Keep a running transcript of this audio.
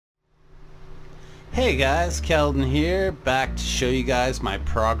Hey guys, Keldon here, back to show you guys my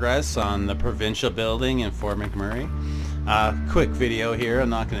progress on the provincial building in Fort McMurray. Quick video here. I'm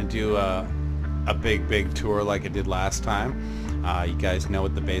not going to do a big tour like I did last time. You guys know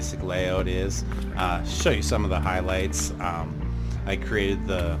what the basic layout is. Show you some of the highlights. I created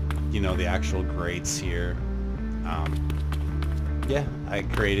the actual grates here. Yeah, I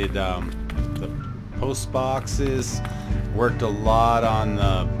created the post boxes. Worked a lot on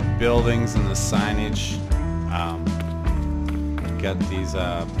the buildings and the signage. Got these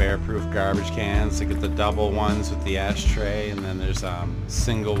bear-proof garbage cans. I get the double ones with the ashtray, and then there's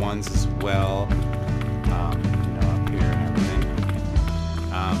single ones as well. Up here and everything.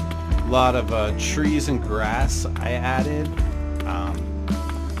 A lot of trees and grass I added.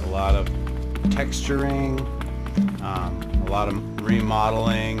 A lot of texturing. A lot of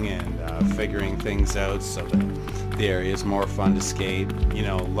remodeling and figuring things out so that the area is more fun to skate.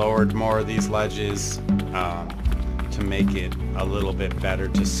 Lowered more of these ledges to make it a little bit better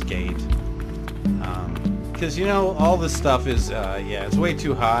to skate. Because all this stuff is it's way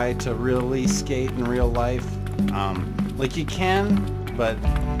too high to really skate in real life. Like you can, but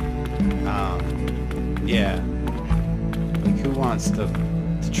yeah. Like who wants to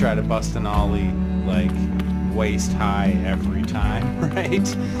try to bust an ollie like waist high every time, right?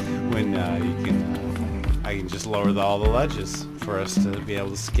 When I can just lower all the ledges for us to be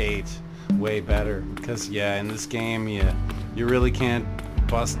able to skate way better. Because in this game you really can't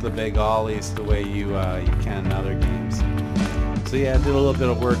bust the big ollies the way you can in other games. So I did a little bit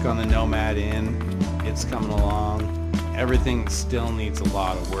of work on the Nomad Inn. It's coming along. Everything still needs a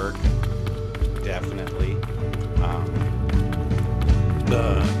lot of work, definitely.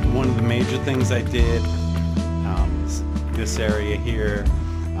 One of the major things I did is this area here.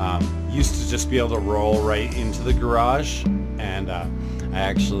 Used to just be able to roll right into the garage, and I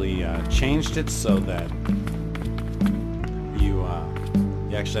actually changed it so that you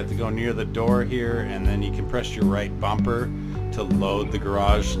actually have to go near the door here, and then you can press your right bumper to load the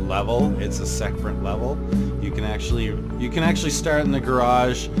garage level. It's a separate level. You can actually start in the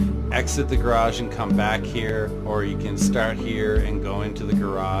garage, exit the garage and come back here, or you can start here and go into the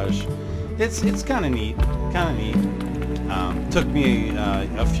garage. It's kind of neat. Took me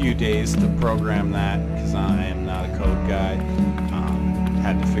a few days to program that because I am not a code guy.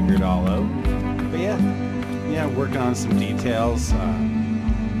 Had to figure it all out. But yeah, working on some details.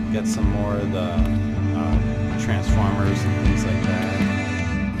 Got some more of the transformers and things like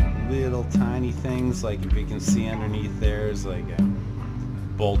that. Little tiny things, like if you can see underneath there's like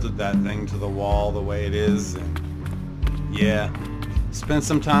bolted that thing to the wall the way it is. And spent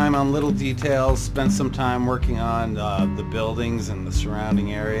some time on little details, spent some time working on the buildings and the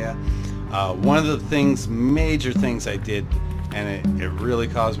surrounding area. One of the major things I did, and it really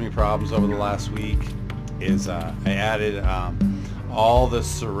caused me problems over the last week, is I added all the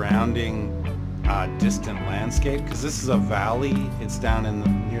surrounding distant landscape, because this is a valley. It's down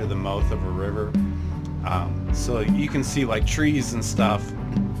near the mouth of a river. So you can see like trees and stuff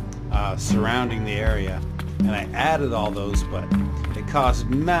surrounding the area. And I added all those, but it caused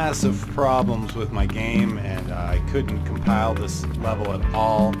massive problems with my game, and I couldn't compile this level at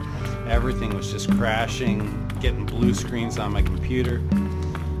all. Everything was just crashing, getting blue screens on my computer.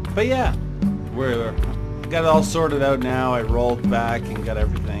 But we're got it all sorted out now. I rolled back and got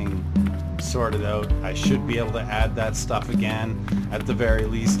everything sorted out. I should be able to add that stuff again, at the very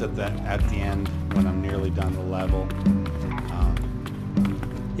least at the end when I'm nearly done the level.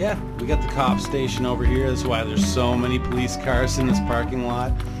 We got the cop station over here. That's why there's so many police cars in this parking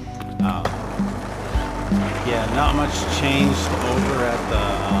lot. Not much changed over at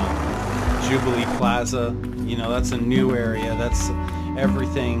the Jubilee Plaza. That's a new area.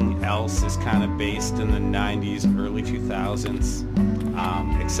 Everything else is kind of based in the 90s, early 2000s.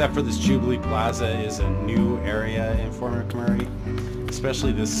 Except for this Jubilee Plaza is a new area in Fort McMurray.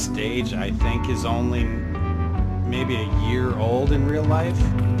 Especially this stage, I think, is only maybe a year old in real life,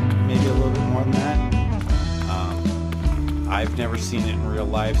 maybe a little bit more than that. I've never seen it in real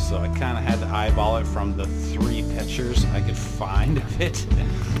life, so I kind of had to eyeball it from the 3 pictures I could find of it.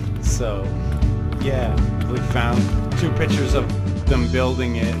 So we found 2 pictures of them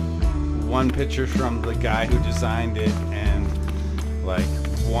building it, 1 picture from the guy who designed it, and like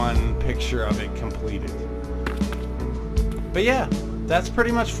 1 picture of it completed. But that's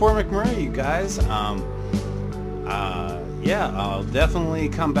pretty much Fort McMurray, you guys. I'll definitely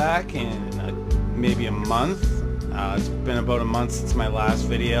come back in maybe a month. It's been about a month since my last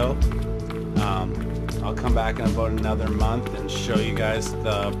video. I'll come back in about another month and show you guys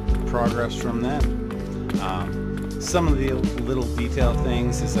the progress from then. some of the little detail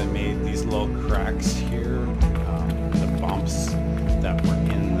things is I made these little cracks here, the bumps that were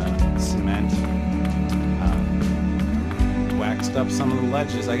in the cement. Waxed up some of the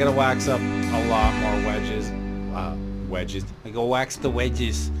ledges. I gotta wax up a lot more wedges. I gotta wax the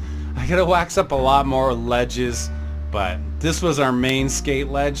wedges. I gotta wax up a lot more ledges, but this was our main skate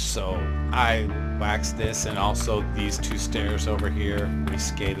ledge, so I waxed this, and also these two stairs over here. We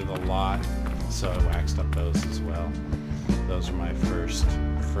skated a lot, so I waxed up those as well. Those are my first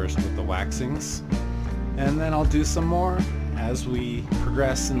with the waxings, and then I'll do some more as we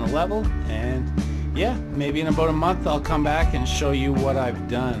progress in the level. And yeah, maybe in about a month I'll come back and show you what I've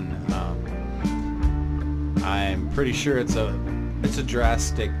done. I'm pretty sure it's a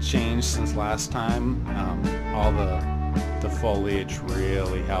drastic change since last time. All the foliage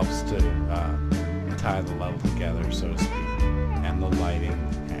really helps to tie the level together, so to speak, and the lighting.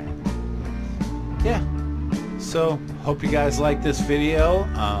 And yeah, so hope you guys like this video.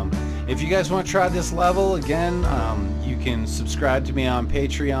 If you guys want to try this level again, you can subscribe to me on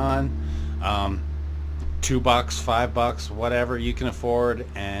Patreon. $2, $5, whatever you can afford,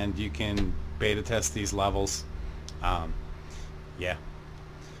 and you can beta test these levels. Yeah.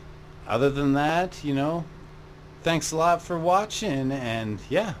 Other than that, you know, thanks a lot for watching, and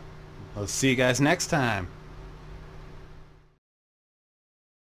yeah, I'll see you guys next time.